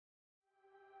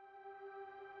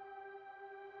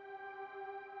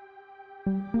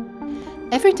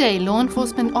Every day, law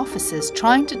enforcement officers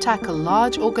trying to tackle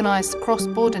large organized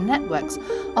cross-border networks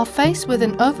are faced with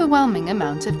an overwhelming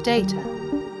amount of data.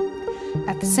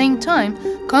 At the same time,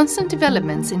 constant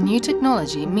developments in new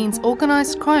technology means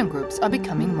organized crime groups are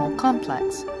becoming more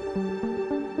complex.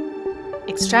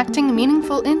 Extracting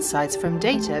meaningful insights from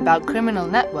data about criminal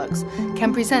networks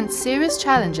can present serious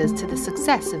challenges to the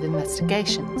success of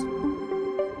investigations.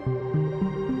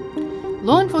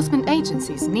 Law enforcement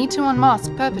agencies need to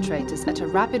unmask perpetrators at a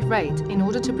rapid rate in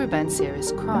order to prevent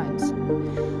serious crimes.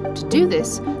 To do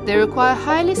this, they require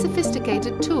highly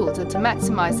sophisticated tools to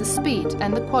maximize the speed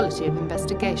and the quality of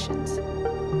investigations.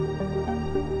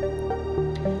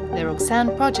 The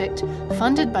ROXANNE project,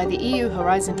 funded by the EU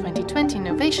Horizon 2020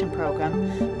 Innovation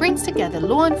Programme, brings together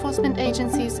law enforcement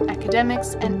agencies,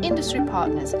 academics and industry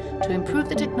partners to improve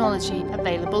the technology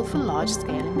available for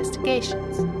large-scale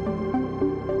investigations.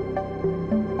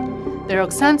 The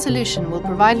ROXANNE solution will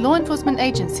provide law enforcement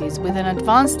agencies with an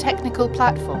advanced technical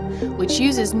platform which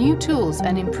uses new tools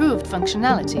and improved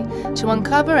functionality to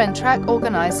uncover and track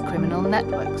organized criminal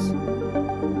networks.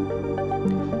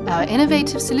 Our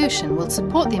innovative solution will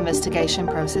support the investigation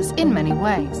process in many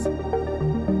ways.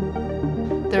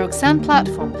 The ROXANNE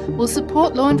platform will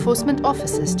support law enforcement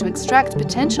officers to extract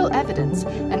potential evidence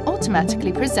and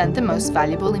automatically present the most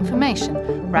valuable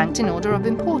information, ranked in order of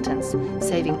importance,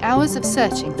 saving hours of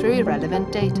searching through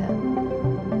irrelevant data.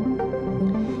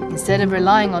 Instead of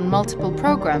relying on multiple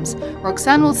programs,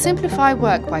 ROXANNE will simplify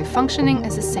work by functioning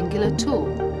as a singular tool.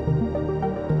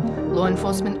 Law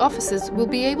enforcement officers will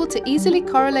be able to easily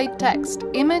correlate text,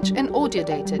 image and audio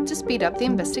data to speed up the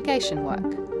investigation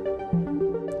work.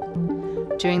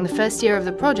 During the first year of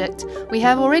the project, we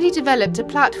have already developed a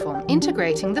platform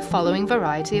integrating the following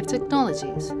variety of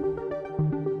technologies.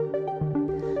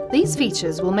 These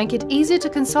features will make it easier to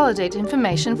consolidate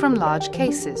information from large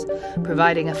cases,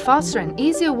 providing a faster and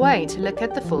easier way to look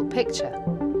at the full picture.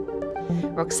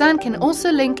 ROXANNE can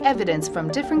also link evidence from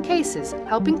different cases,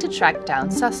 helping to track down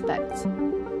suspects.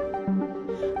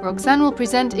 ROXANNE will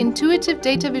present intuitive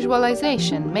data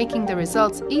visualization, making the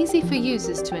results easy for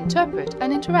users to interpret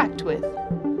and interact with.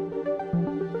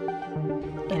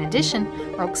 In addition,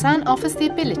 ROXANNE offers the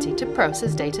ability to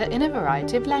process data in a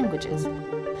variety of languages,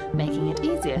 making it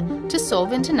easier to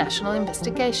solve international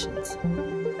investigations.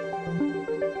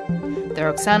 The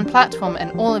ROXANNE platform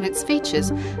and all of its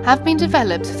features have been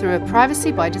developed through a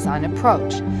privacy by design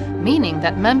approach, meaning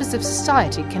that members of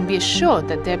society can be assured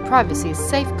that their privacy is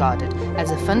safeguarded as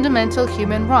a fundamental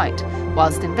human right,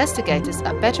 whilst investigators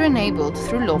are better enabled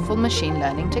through lawful machine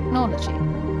learning technology.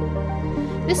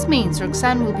 This means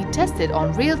ROXANNE will be tested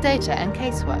on real data and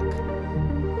casework.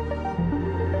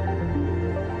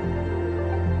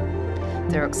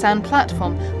 The ROXANNE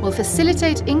platform will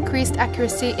facilitate increased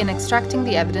accuracy in extracting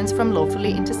the evidence from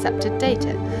lawfully intercepted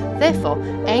data, therefore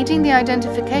aiding the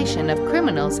identification of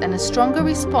criminals and a stronger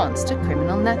response to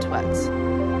criminal networks.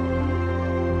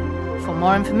 For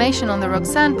more information on the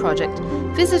ROXANNE project,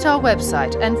 visit our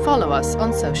website and follow us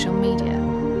on social media.